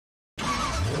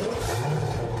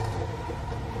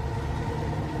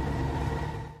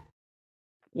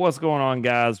What's going on,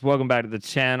 guys? Welcome back to the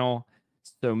channel.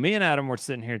 So me and Adam were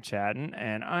sitting here chatting,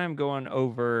 and I'm going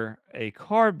over a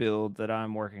car build that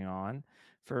I'm working on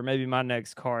for maybe my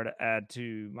next car to add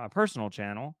to my personal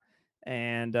channel.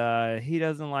 And he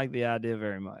doesn't like the idea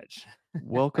very much.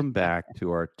 Welcome back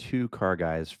to our two car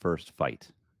guys first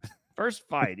fight. First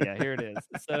fight, yeah, here it is.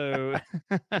 So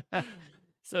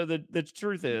so the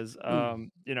truth is,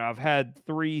 I've had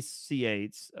three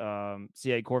C8s,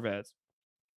 C8 Corvettes,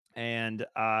 and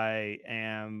I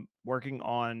am working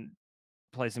on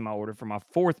placing my order for my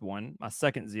fourth one, my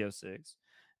second Z06.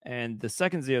 And the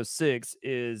second Z06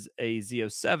 is a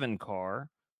Z07 car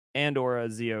and or a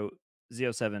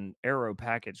Z07 Aero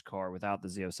package car without the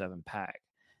Z07 pack.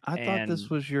 I thought this And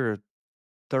was your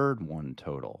third one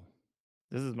total.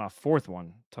 this is my fourth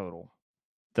one total.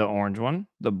 The orange one,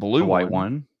 the The blue white one.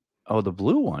 one. Oh, the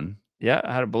blue one. Yeah,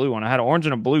 I had a blue one. I had an orange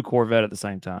and a blue Corvette at the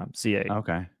same time, C8.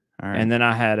 Okay. All right. And then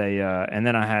I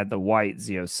had the white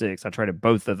Z06. I traded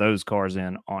both of those cars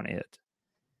in on it.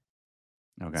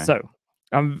 Okay. So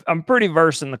I'm pretty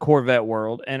versed in the Corvette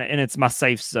world, and it's my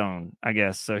safe zone, I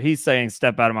guess. So he's saying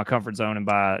step out of my comfort zone and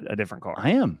buy a different car. I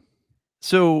am.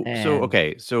 So And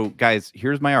okay. So guys,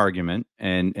 here's my argument,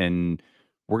 and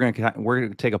we're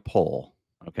gonna take a poll.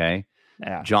 Okay.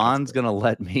 yeah, John's gonna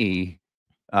let me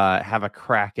have a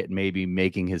crack at maybe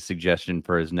making his suggestion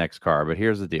for his next car, but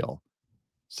here's the deal.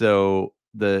 So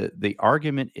the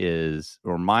argument is,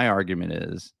 or my argument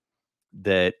is,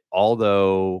 that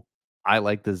although I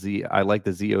like the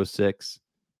Z06,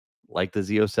 like the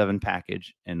Z07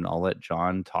 package, and I'll let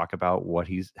John talk about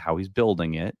how he's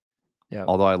building it. yeah,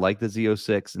 Although I like the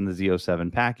Z06 and the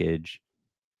Z07 package,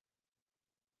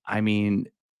 I mean,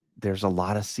 there's a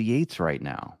lot of C8s right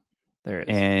now. there is.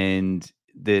 And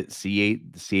the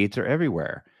C8s are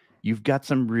everywhere. You've got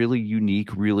some really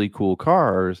unique, really cool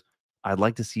cars. I'd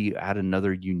like to see you add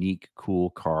another unique,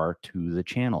 cool car to the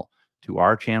channel, to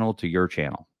our channel, to your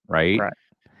channel, right? Right.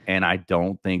 And I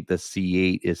don't think the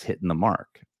C8 is hitting the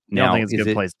mark. You don't Now, think it's a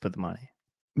good place to put the money?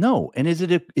 No. And is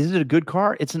it a good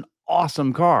car? It's an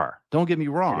awesome car. Don't get me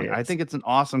wrong. I think it's an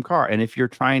awesome car. And if you're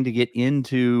trying to get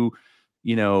into,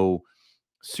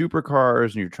 supercars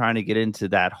and you're trying to get into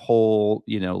that whole,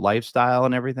 lifestyle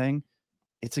and everything,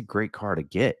 it's a great car to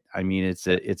get. I mean, it's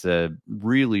a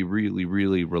really, really,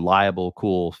 really reliable,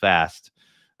 cool, fast,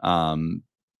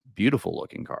 beautiful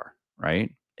looking car,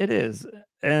 right? It is,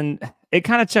 and it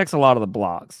kind of checks a lot of the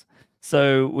blocks.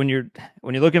 So when you're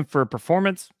looking for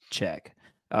performance, check.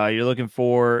 You're looking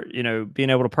for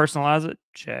being able to personalize it,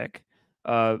 check.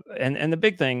 And the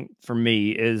big thing for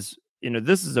me is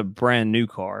this is a brand new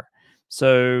car,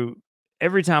 so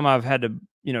every time I've had to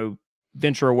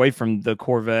venture away from the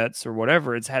Corvettes or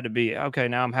whatever, it's had to be okay.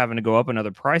 Now I'm having to go up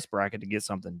another price bracket to get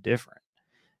something different,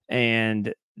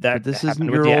 and that this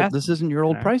isn't your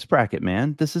old price bracket,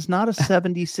 man. This is not a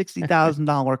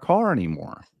 $60,000 car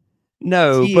anymore.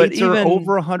 No, C8s but even are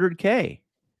over $100K.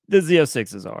 The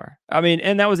Z06s are. I mean,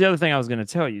 and that was the other thing I was going to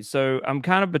tell you. So I'm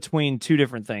kind of between two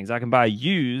different things. I can buy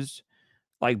used,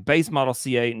 like base model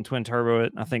C8 and twin turbo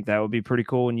it. I think that would be pretty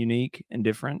cool and unique and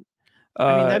different.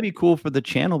 I mean, that'd be cool for the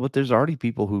channel, but there's already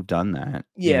people who've done that.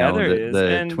 Yeah, there is.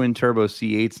 The twin turbo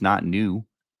C8's not new.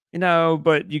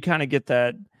 But you kind of get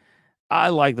that. I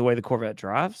like the way the Corvette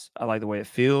drives. I like the way it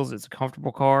feels. It's a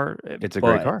comfortable car. It's a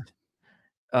great car.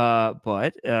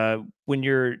 But when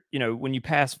when you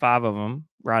pass 5 of them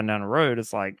riding down the road,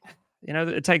 it's like,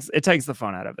 it takes the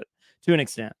fun out of it to an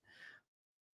extent.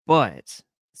 But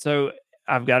so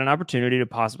I've got an opportunity to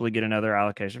possibly get another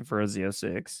allocation for a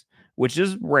Z06, which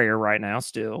is rare right now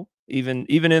still. Even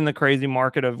in the crazy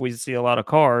market of we see a lot of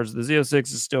cars, the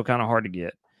Z06 is still kind of hard to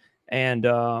get. And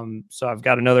so I've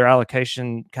got another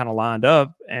allocation kind of lined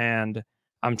up, and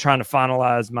I'm trying to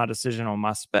finalize my decision on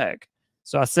my spec.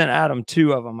 So I sent Adam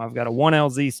 2 of them. I've got a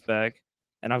 1LZ spec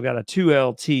and I've got a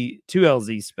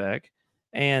 2LZ spec.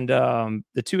 And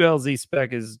the 2LZ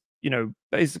spec is,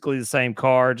 basically the same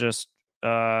car. Just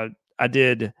I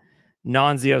did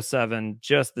non-Z07,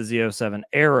 just the Z07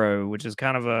 Aero, which is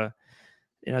kind of a,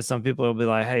 some people will be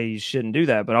like, hey, you shouldn't do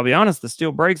that. But I'll be honest, the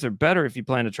steel brakes are better if you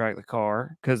plan to track the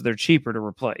car because they're cheaper to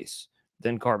replace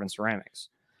than carbon ceramics.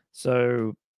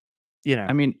 So,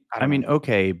 I mean,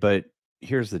 okay, but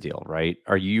here's the deal, right?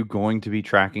 Are you going to be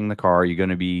tracking the car? Are you going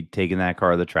to be taking that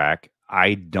car to the track?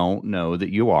 I don't know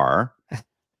that you are.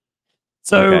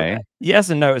 So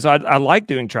yes and no. So I like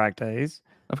doing track days.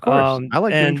 Of course. I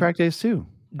like doing track days too.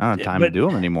 I don't have time to do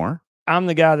them anymore. I'm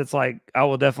the guy that's like, I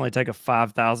will definitely take a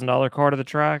 $5,000 car to the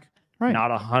track, right?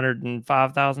 Not a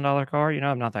 $105,000 car.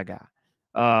 I'm not that guy.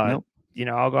 Nope.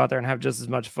 I'll go out there and have just as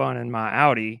much fun in my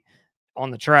Audi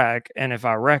on the track, and if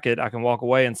I wreck it, I can walk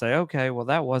away and say, okay, well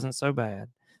that wasn't so bad.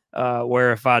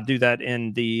 Where if I do that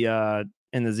in the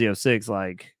Z06,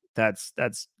 like that's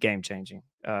game changing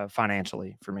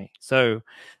financially for me. So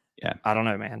Yeah. I don't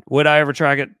know, man. Would I ever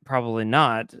track it? Probably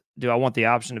not. Do I want the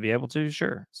option to be able to?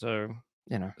 Sure. So,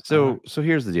 you know, I don't know. So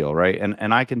here's the deal, right?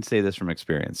 And I can say this from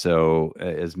experience. So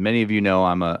as many of you know,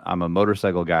 I'm a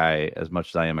motorcycle guy as much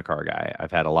as I am a car guy.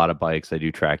 I've had a lot of bikes. I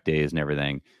do track days and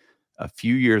everything. A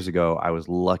few years ago, I was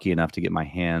lucky enough to get my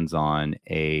hands on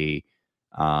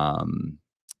um,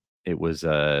 it was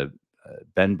a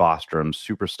Ben Bostrom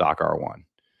Super Stock R1,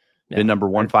 VIN number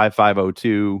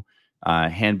 15502,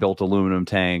 hand built aluminum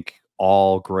tank,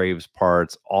 all Graves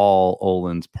parts, all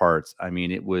Olin's parts. I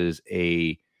mean, it was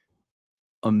a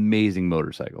amazing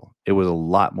motorcycle. It was a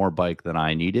lot more bike than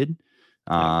I needed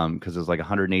because it was like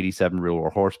 187 real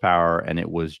world horsepower, and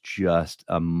it was just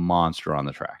a monster on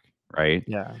the track, right?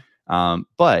 Yeah.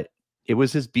 But it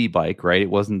was his B bike, right? It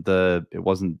wasn't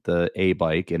the A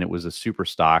bike, and it was a super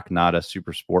stock, not a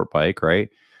super sport bike, right?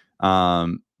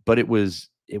 But it was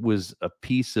a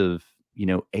piece of, you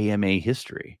know, AMA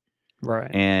history.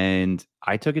 Right. And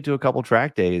I took it to a couple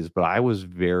track days, but I was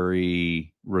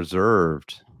very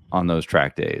reserved on those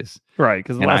track days. Right.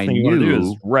 Because the And last I thing you want to do is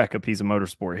knew, wreck a piece of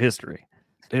motorsport history.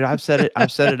 dude, I've said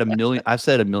it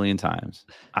a million times.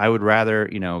 I would rather,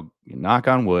 you know, knock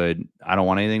on wood, I don't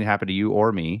want anything to happen to you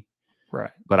or me,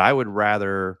 Right. but I would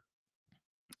rather,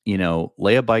 you know,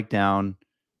 lay a bike down,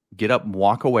 get up and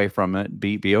walk away from it,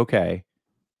 be okay,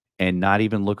 and not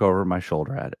even look over my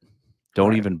shoulder at it.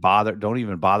 Don't even bother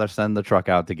sending the truck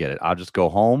out to get it. I'll just go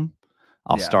home.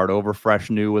 I'll start over fresh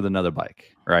new with another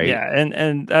bike, right? Yeah,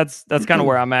 and that's kind of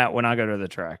where I'm at when I go to the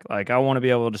track. Like I want to be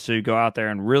able to go out there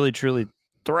and really truly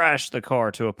thrash the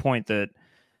car to a point that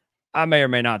I may or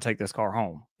may not take this car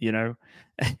home, you know?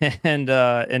 And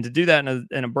to do that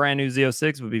in a brand new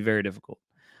Z06 would be very difficult.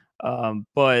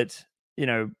 But, you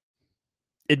know,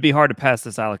 it'd be hard to pass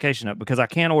this allocation up because I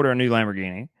can't order a new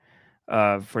Lamborghini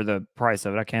for the price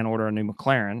of it. I can't order a new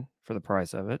McLaren for the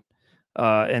price of it.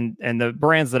 And the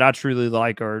brands that I truly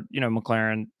like are, you know,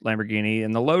 McLaren, Lamborghini,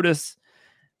 and the Lotus.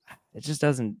 It just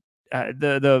doesn't.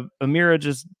 The Amira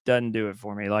just doesn't do it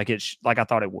for me like like I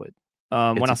thought it would.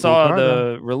 When It's I a cool saw car,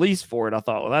 though. the release for it, I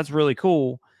thought, well, that's really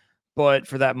cool. But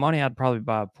for that money, I'd probably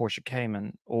buy a Porsche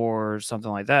Cayman or something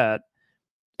like that.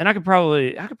 And I could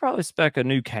probably spec a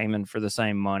new Cayman for the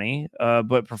same money.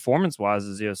 But performance wise,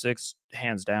 the Z06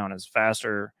 hands down is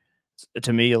faster,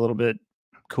 to me, a little bit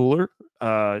cooler.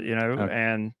 You know, Okay.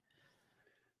 and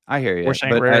I hear you, Porsche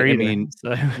ain't but rare I either. mean,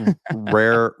 So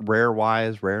rare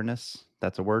wise rareness.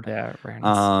 That's a word. yeah,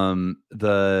 rareness.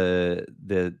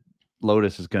 The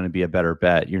Lotus is going to be a better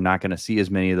bet. You're not going to see as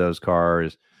many of those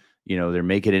cars. You know, they're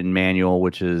making it in manual,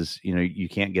 which is, you know, you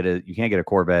can't get a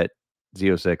Corvette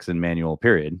Z06 in manual.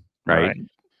 Period. Right.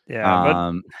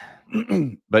 Yeah,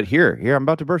 but But here, I'm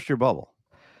about to burst your bubble.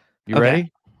 You okay,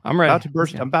 ready? I'm ready. I'm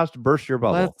about to burst your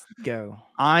bubble. Let's go.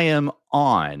 I am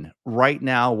on right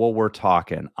now while we're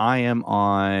talking. I am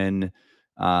on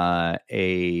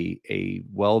a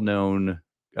well-known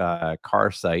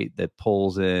car site that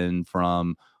pulls in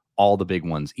from all the big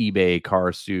ones: eBay,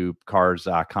 Car Soup,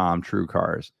 Cars.com, True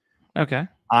Cars. Okay.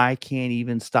 I can't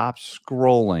even stop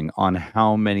scrolling on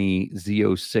how many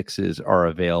Z06s are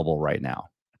available right now.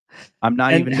 I'm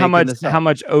not And even making this how up.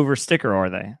 much over sticker are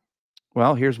they?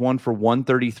 Well, here's one for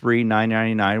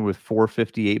 133,999 with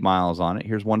 458 miles on it.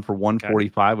 Here's one for Okay.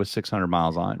 145 with 600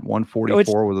 miles on it. Which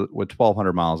 144 with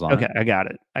 1,200 miles on okay, it. I got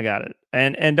it. I got it.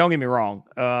 And don't get me wrong.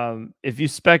 If you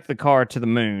spec the car to the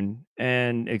moon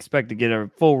and expect to get a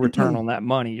full return on that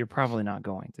money, you're probably not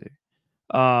going to.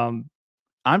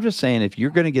 I'm just saying, if you're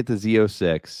going to get the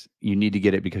Z06, you need to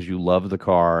get it because you love the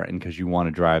car and because you want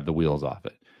to drive the wheels off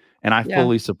it. And I Yeah.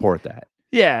 fully support that.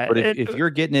 Yeah. But if you're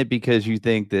getting it because you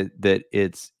think that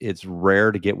it's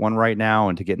rare to get one right now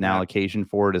and to get an allocation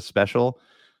for it is special,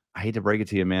 I hate to break it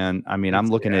to you, man. I mean, I'm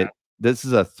looking at this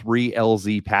is a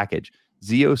 3LZ package,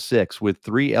 Z06 with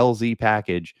 3LZ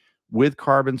package with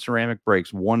carbon ceramic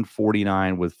brakes,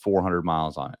 149 with 400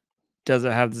 miles on it. Does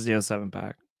it have the Z07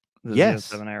 pack? The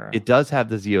Yes, Z07 Aero. it does have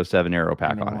the Z07 Aero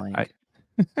pack on it.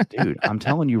 Dude, I'm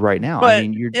telling you right now. But I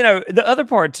mean, you know, the other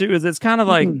part too is it's kind of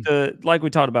like like we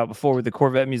talked about before with the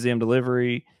Corvette Museum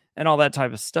delivery and all that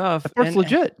type of stuff. That's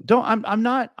legit. I'm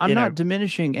not know,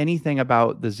 diminishing anything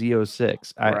about the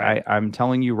Z06. Right. I'm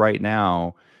telling you right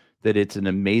now that it's an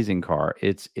amazing car.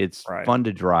 It's fun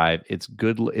to drive. It's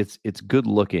good. It's good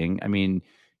looking. I mean,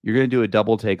 you're going to do a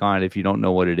double take on it if you don't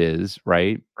know what it is,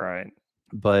 right? Right.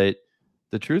 But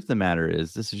the truth of the matter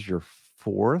is, this is your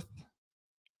fourth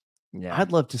Yeah.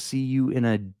 I'd love to see you in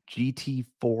a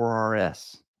GT4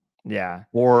 RS Yeah.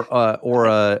 or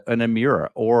an Amira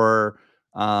or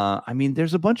I mean,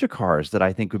 there's a bunch of cars that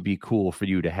I think would be cool for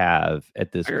you to have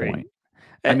at this Agreed. point.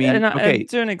 I mean, And okay,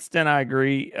 to an extent, I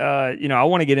agree. I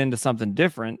want to get into something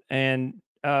different, and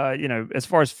as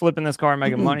far as flipping this car and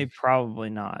making money, probably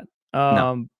not.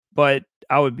 no, But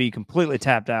I would be completely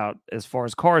tapped out as far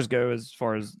as cars go, as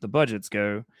far as the budgets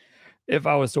go, if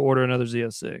I was to order another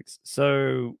Z06.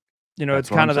 So, it's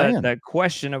that's what I'm kind of that saying. that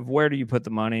question of where do you put the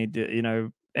money,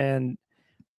 and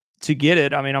to get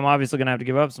it, I mean, I'm obviously gonna have to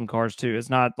give up some cars too. It's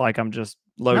not like I'm just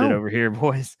loaded No. over here,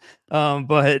 boys.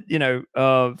 But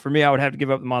for me, I would have to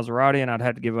give up the Maserati and I'd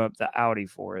have to give up the Audi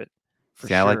for it, for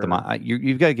See, I like sure.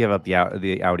 you've got to give up the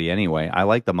Audi anyway. I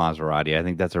like the Maserati. I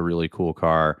think that's a really cool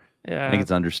car. I think Yeah, it's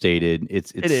understated. it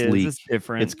It's is. It's sleek. It's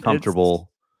different.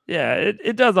 comfortable. Yeah,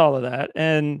 it does all of that,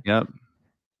 and Yep.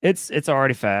 it's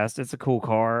already fast. It's a cool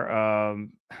car.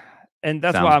 And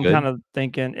that's why Sounds I'm kind good. of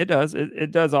thinking it does.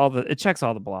 It does all it checks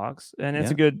all the blocks, and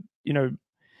it's a Yeah. good,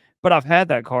 but I've had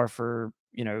that car for,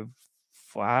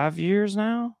 5 years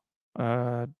now.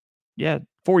 Uh, yeah,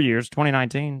 4 years,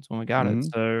 2019 is when we got it. Hmm.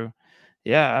 So,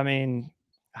 yeah, I mean,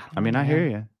 I don't I know, mean, I hear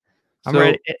man. you. I'm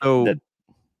ready. So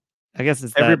I guess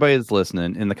it's that. everybody that's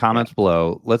listening in the Yeah, comments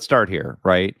below, let's start here,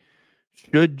 right?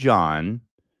 Should John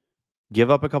give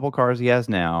up a couple cars he has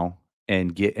now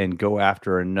and go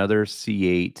after another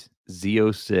C8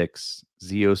 Z06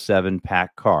 Z07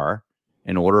 pack car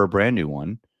and order a brand new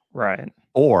one, right.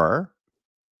 or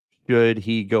should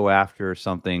he go after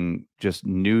something just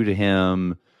new to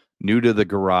him, new to the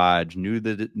garage, new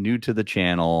to the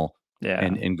channel, Yeah,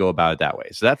 and go about it that way?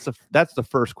 So that's the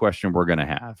first question we're going to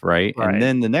have, right? And right.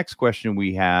 then the next question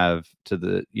we have to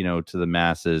the to the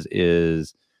masses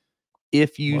is,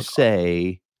 if you What car?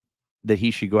 say that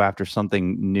he should go after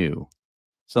something new,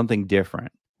 something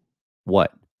different,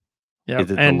 what Yep.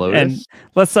 is it? The And Lotus?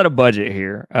 let's set a budget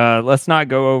here. Let's not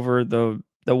go over the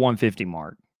 150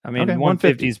 mark. I Okay, mean,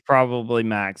 150 150. is probably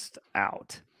maxed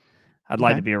out. I'd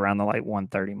like to Okay. be around the like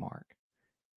 130 mark.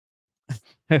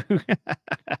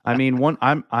 I mean,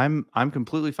 I'm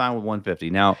completely fine with 150.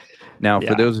 Now for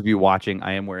Yeah. those of you watching,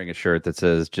 I am wearing a shirt that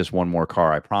says "Just one more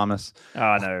car, I promise,"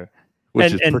 Oh, no.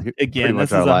 which is And pretty again, much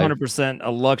this our is life. 100%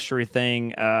 a luxury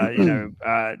thing.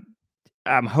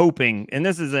 I'm hoping, and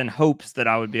this is in hopes that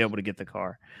I would be able to get the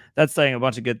car. That's saying a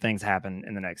bunch of good things happen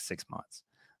in the next 6 months.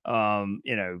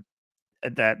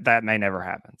 That may never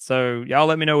happen. So y'all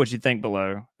let me know what you think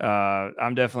below.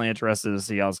 I'm definitely interested to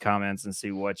see y'all's comments and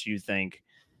see what you think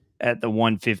at the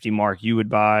 150 mark you would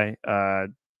buy.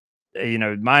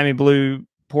 Miami blue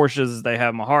Porsches, they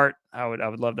have my heart. I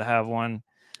would love to have one.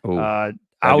 Oh, Uh,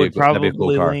 I that'd be would that'd be a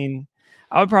cool probably car. lean.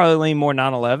 I would probably lean more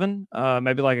 911,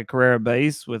 maybe like a Carrera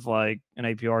base with like an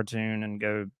APR tune and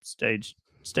go stage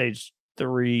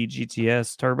 3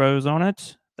 GTS turbos on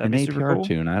it. That'd An be super APR cool.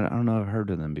 tune. I don't know if I've heard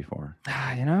of them before.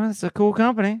 It's a cool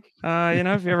company.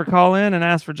 If you ever call in and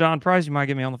ask for John Price, you might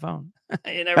get me on the phone.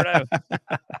 You never know.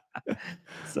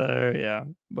 So yeah,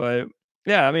 but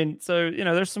yeah, I mean, so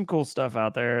there's some cool stuff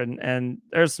out there, and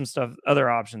there's some stuff, other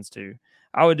options too.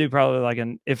 I would do probably like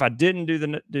if I didn't do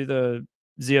the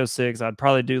Z06, I'd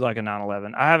probably do like a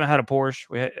 911. I haven't had a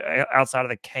Porsche outside of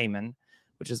the Cayman,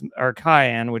 or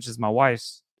Cayenne, which is my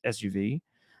wife's SUV.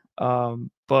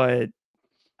 But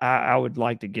I would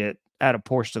like to add a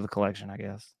Porsche to the collection, I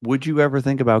guess. Would you ever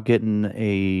think about getting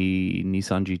a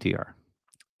Nissan GTR?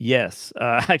 Yes,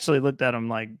 I actually looked at them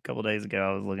like a couple days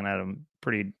ago. I was looking at them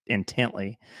pretty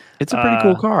intently. It's a pretty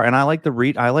cool Uh, car, and I like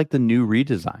I like the new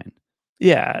redesign.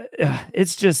 yeah,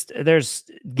 it's just there's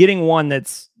getting one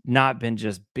that's not been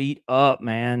just beat up,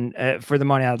 man, for the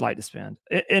money I'd like to spend.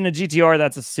 In a GTR,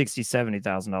 that's a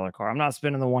 $60,000-$70,000 car. I'm not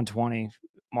spending the 120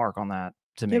 mark on that.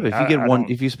 To Yeah, but me, I don't.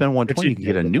 if you spend They're 120, too you can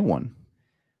get a difficult. new one.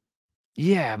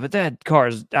 Yeah, but that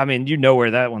car's, I mean,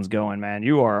 where that one's going, man.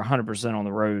 You are 100% on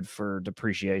the road for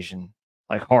depreciation,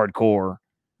 like hardcore.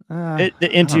 The I don't know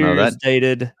interior that. is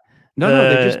dated. No,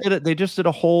 they The just did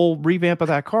a whole revamp of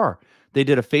that car. They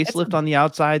did a it's facelift on the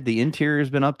outside. The interior has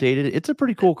been updated. It's a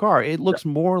pretty cool car. It looks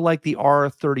more like the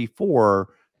R34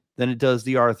 than it does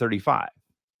the R35.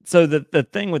 So the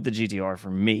thing with the GTR for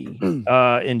me,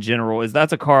 in general, is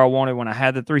that's a car I wanted when I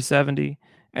had the 370,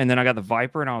 and then I got the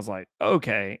Viper, and I was like,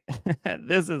 okay,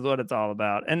 this is what it's all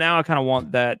about. And now I kind of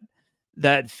want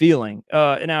that feeling.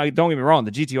 And now don't get me wrong,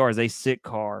 the GTR is a sick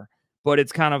car, but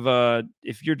it's kind of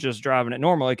if you're just driving it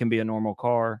normal, it can be a normal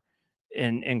car.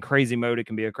 In crazy mode, it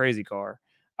can be a crazy car.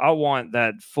 I want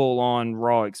that full on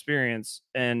raw experience,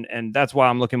 and that's why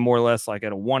I'm looking more or less like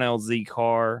at a 1LZ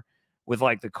car with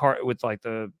like the car with like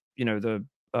the the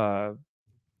uh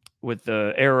with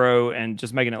the aero and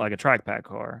just making it like a track pack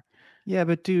car. Yeah,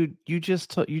 but dude, you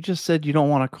just said you don't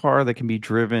want a car that can be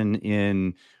driven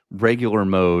in regular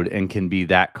mode and can be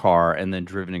that car and then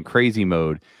driven in crazy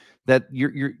mode. That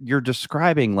you're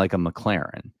describing like a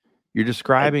McLaren. You're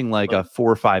describing like a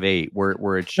 458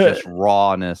 where it's just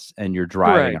rawness and you're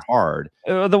driving Correct. hard.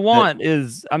 The That want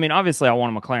is, I mean, obviously I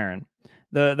want a McLaren.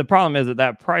 The problem is at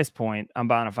that price point, I'm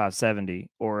buying a 570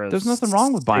 or a there's nothing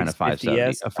wrong with buying a 570.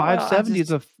 650S. A Well, 570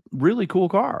 is a really cool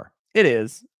car. it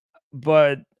is,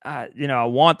 but I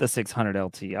want the 600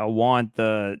 LT. I want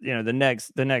the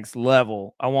next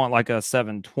level. I want like a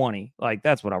 720. Like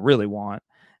that's what I really want.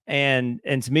 And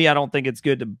to me, I don't think it's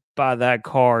good to buy that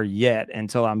car yet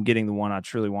until I'm getting the one I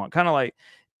truly want. Kind of like,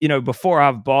 before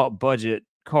I've bought budget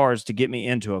cars to get me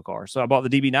into a car. So I bought the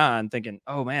DB9 thinking,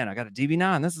 oh man, I got a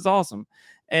DB9. This is awesome.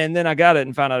 And then I got it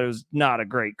and found out it was not a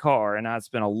great car. And I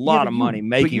spent a lot of money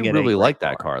making it. But you really like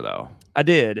that car though. I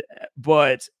did,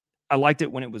 but I liked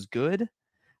it when it was good.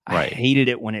 I hated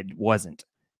it when it wasn't.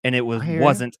 And it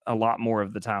wasn't a lot more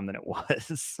of the time than it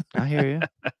was. I hear you.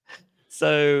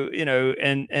 So,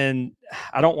 and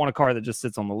I don't want a car that just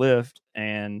sits on the lift.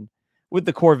 And with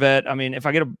the Corvette, I mean, if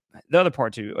I get the other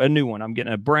part too, a new one, I'm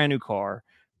getting a brand new car,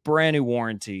 brand new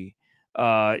warranty,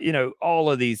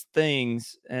 all of these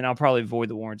things, and I'll probably void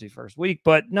the warranty first week.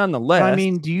 But nonetheless, I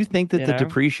mean, do you think that the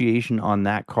depreciation on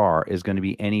that car is going to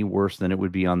be any worse than it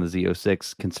would be on the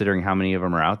Z06, considering how many of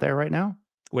them are out there right now?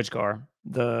 Which car?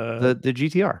 The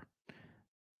GTR.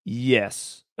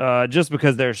 Yes. Just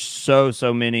because there's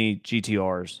so many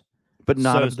GTRs, but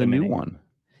not of the new one.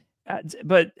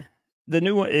 But the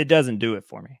new one, it doesn't do it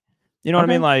for me. You know what I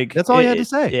mean? Like that's all you had to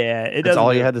say. Yeah, that's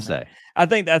all you had to say. I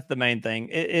think that's the main thing.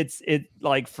 It's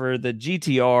like for the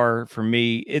GTR, for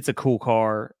me, it's a cool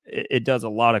car. It does a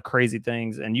lot of crazy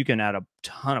things, and you can add a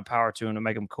ton of power to them to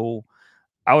make them cool.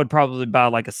 I would probably buy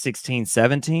like a 16,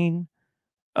 17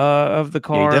 of the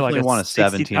car. Yeah, you definitely like want a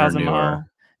 17 or newer. mile.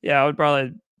 Yeah, I would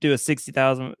probably do a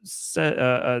 60,000,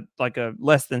 like a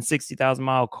less than 60,000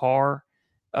 mile car,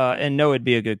 and know it'd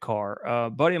be a good car.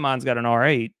 Buddy of mine's got an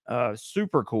R8,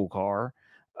 super cool car.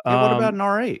 Yeah, what about an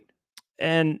R8?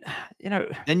 And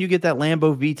then you get that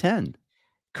Lambo V10.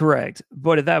 Correct,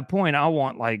 but at that point, I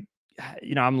want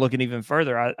I'm looking even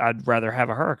further. I'd rather have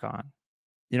a Huracan.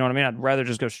 You know what I mean? I'd rather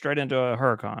just go straight into a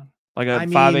Huracan, like a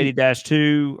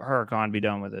 580-2 Huracan. Be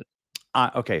done with it.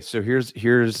 Okay, so here's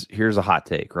a hot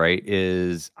take, right?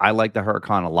 Is I like the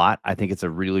Huracan a lot. I think it's a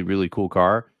really, really cool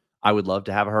car. I would love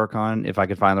to have a Huracan if I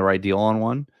could find the right deal on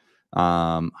one.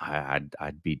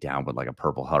 I'd be down with like a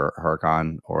purple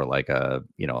Huracan or like a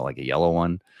yellow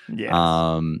one.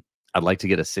 Yeah. I'd like to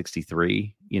get a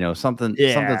 63, something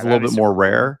that's a little bit more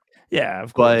rare. Yeah,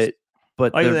 of course.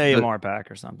 But like the AMR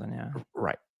pack or something. Yeah.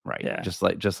 Right. Yeah. Just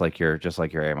like your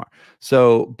AMR.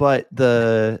 So, but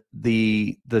the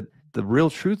real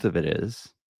truth of it is,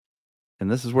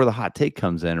 and this is where the hot take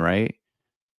comes in, right?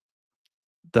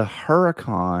 The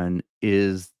Huracan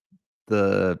is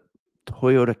the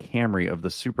Toyota Camry of the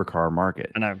supercar market.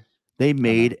 I know. They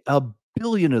made a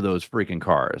billion of those freaking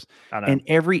cars. I know. And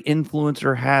every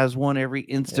influencer has one. Every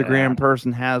Instagram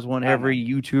person has one. Every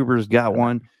YouTuber's got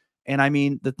one. And I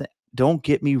mean, don't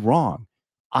get me wrong.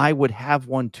 I would have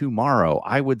one tomorrow.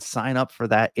 I would sign up for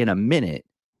that in a minute.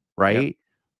 Right. Yep.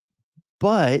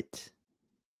 But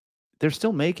they're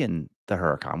still making the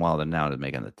Huracan. Well, they're now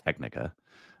making the Technica.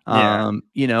 And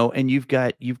you've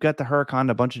got the Huracan,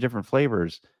 a bunch of different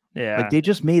flavors. Yeah. Like they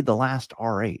just made the last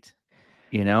R8,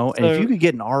 and if you could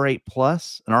get an R8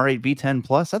 Plus, an R8 V10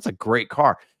 Plus, that's a great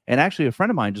car. And actually a friend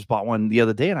of mine just bought one the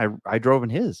other day and I drove in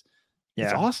his. Yeah.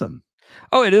 It's awesome.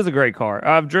 Oh, it is a great car.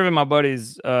 I've driven my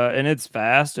buddy's and it's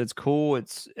fast. It's cool.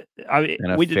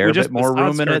 We just more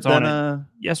room in it than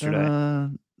yesterday.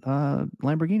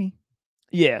 Lamborghini.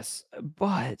 Yes,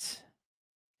 but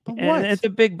what? It's a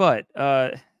big but.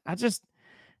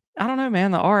 I don't know,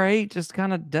 man. The R8 just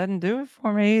kind of doesn't do it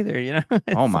for me either,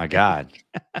 Oh my God.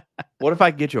 What if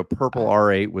I get you a purple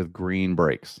R8 with green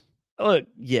brakes? Look,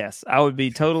 yes, I would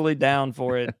be totally down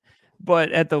for it.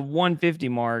 But at the 150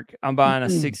 mark, I'm buying a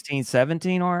 16,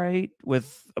 17 R8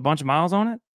 with a bunch of miles on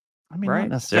it. I mean, right?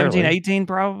 Not necessarily. 17, 18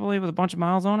 probably with a bunch of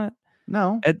miles on it.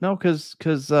 No, because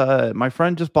my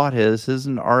friend just bought his. His is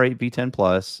an R8 V10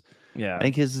 Plus. Yeah. I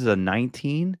think his is a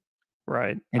 19.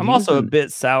 Right. I'm also a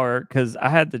bit sour because I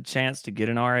had the chance to get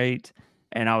an R8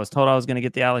 and I was told I was going to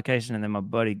get the allocation, and then my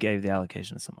buddy gave the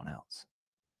allocation to someone else.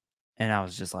 And I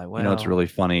was just like, well. It's really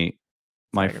funny.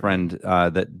 My friend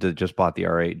that just bought the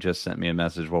R8 just sent me a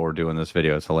message while we're doing this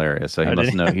video. It's hilarious. So he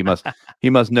must know. He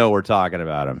must know we're talking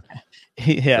about him.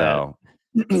 Yeah.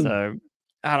 So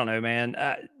I don't know, man.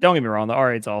 Don't get me wrong, the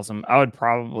R8's awesome. I would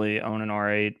probably own an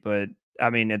R8, but I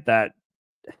mean, it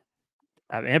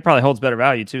probably holds better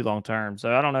value too long term.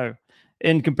 So I don't know.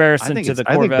 In comparison to the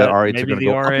I think the Corvette, R8s are maybe going to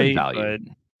the go up in R8, value.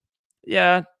 but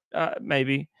yeah,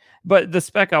 maybe. But the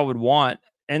spec I would want,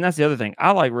 and that's the other thing.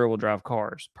 I like rear wheel drive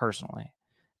cars personally,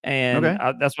 and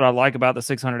Okay. that's what I like about the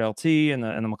 600 LT and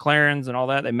the McLarens and all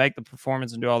that. They make the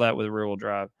performance and do all that with rear wheel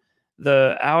drive.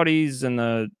 The Audis and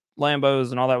the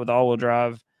Lambos and all that with all wheel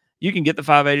drive. You can get the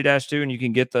 580-2 and you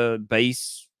can get the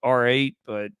base R8,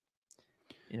 but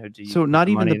do you So put not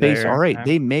the even the money base there?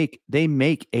 R8. They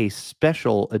make a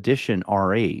special edition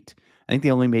R8. I think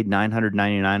they only made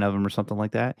 999 of them or something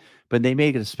like that. But they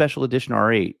make a special edition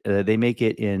R8. They make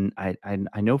it in I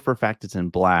know for a fact it's in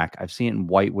black. I've seen it in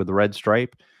white with a red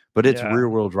stripe, but it's Yeah, rear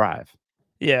wheel drive.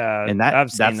 yeah, And I've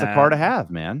seen that's the car that. to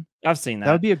have, man. I've seen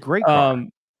That would that. be a great car.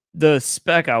 Um, the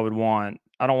spec I would want,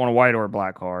 I don't want a white or a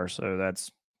black car, so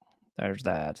there's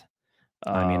that.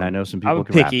 I mean, I know some people I'm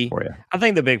can wrap it picky. for you. I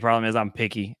think the big problem is I'm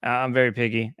picky. I'm very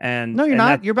picky, No, you're and not.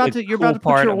 that's the You're about cool to put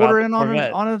part your about order the in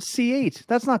Corvette. on a C8.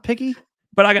 That's not picky.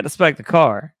 But I got to spec the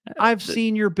car. I've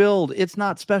seen your build. It's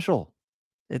not special.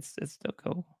 It's still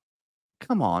cool.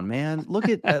 Come on, man. Look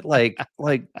at like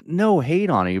no hate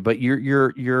on you, but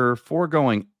you're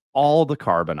foregoing all the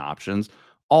carbon options,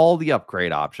 all the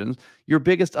upgrade options. Your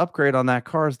biggest upgrade on that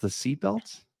car is the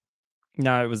seatbelts.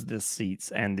 No, it was the seats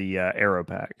and the aero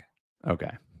pack,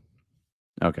 Okay.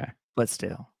 Okay. but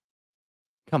still.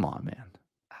 Come on, man.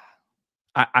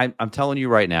 I'm telling you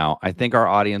right now, I think our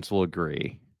audience will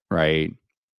agree, right?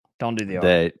 Don't do the R,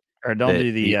 That or don't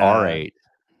do the the R8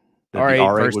 that the R8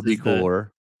 R8 would be versus the.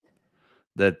 cooler.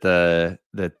 That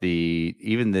the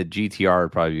even the GTR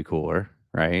would probably be cooler,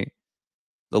 right?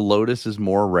 The Lotus is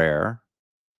more rare,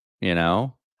 you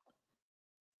know?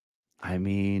 I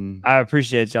mean, I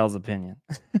appreciate y'all's opinion.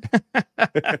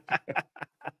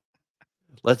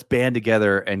 let's band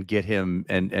together and get him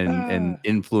and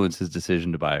influence his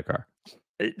decision to buy a car.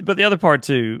 But the other part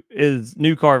too is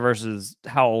new car versus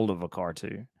how old of a car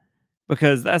too,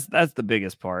 because that's the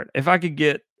biggest part. If I could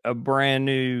get a brand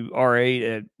new R8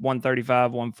 at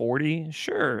 135, 140,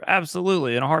 sure,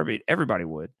 absolutely, in a heartbeat, everybody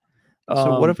would.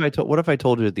 So what if I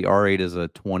told you that the R8 is a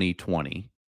 2020,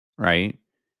 right?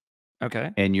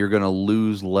 Okay, And you're going to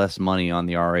lose less money on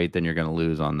the R8 than you're going to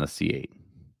lose on the C8.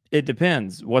 it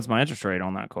depends. What's my interest rate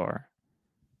on that car?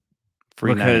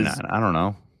 Free Because 99. I don't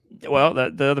know. well,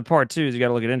 the other part too is you got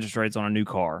to look at interest rates on a new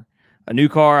car. A new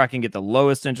car, I can get the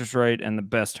lowest interest rate and the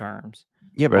best terms.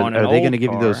 Yeah, but On an are they going old to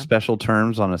give you those car, special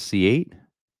terms on a C8?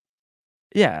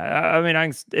 yeah, I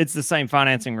mean, it's the same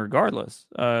financing regardless.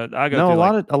 I go No, through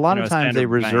like a lot of a times they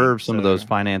standard bank, reserve some of those so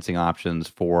financing options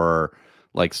for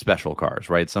like special cars,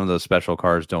 right? Some of those special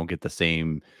cars don't get the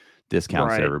same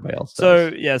discounts that right. everybody else So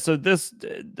does. yeah, so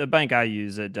the bank I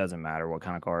use, it doesn't matter what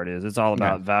kind of car it is. It's all Okay.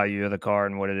 about value of the car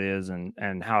and what it is,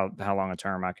 and how long a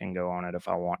term I can go on it if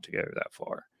I want to go that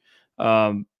far.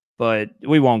 But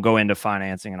we won't go into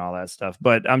financing and all that stuff.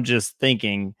 But I'm just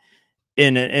thinking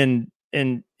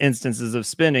in instances of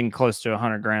spending close to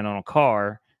 100 grand on a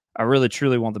car, I really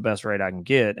truly want the best rate I can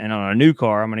get, and on a new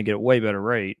car, I'm going to get a way better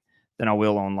rate than I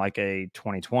will on like a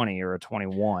 2020 or a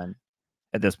 21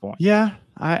 at this point. Yeah,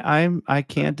 I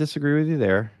can't disagree with you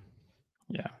there.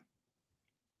 Yeah,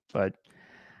 but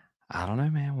I don't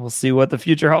know, man. We'll see what the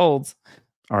future holds.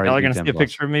 All right, Y'all are going to V10 see a Plus.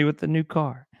 picture of me with the new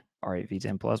car. R8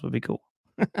 V10 Plus would be cool.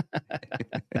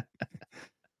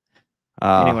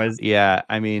 Anyways, Yeah,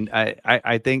 I mean,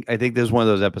 I think this is one of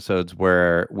those episodes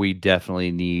where we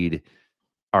definitely need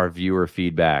our viewer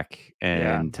feedback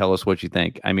yeah, and tell us what you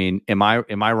think. I mean, am I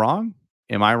wrong?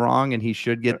 Am I wrong? And he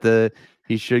should get the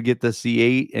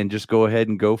C8 and just go ahead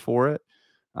and go for it.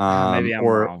 maybe I'm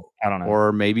wrong. I don't know.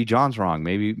 Or maybe John's wrong.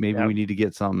 Maybe Yep. we need to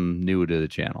get something new to the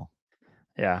channel.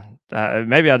 Yeah,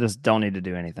 maybe I just don't need to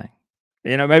do anything.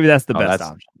 Maybe that's the best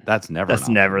option. That's never That's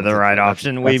an never option. the right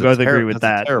option. We both agree with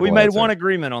that. We made one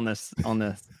agreement on this.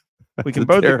 We can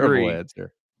both agree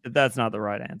answer. that that's not the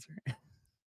right answer.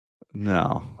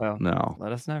 No. Well, no.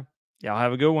 let us know. Y'all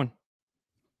have a good one.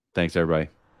 Thanks, everybody.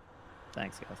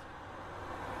 Thanks, guys.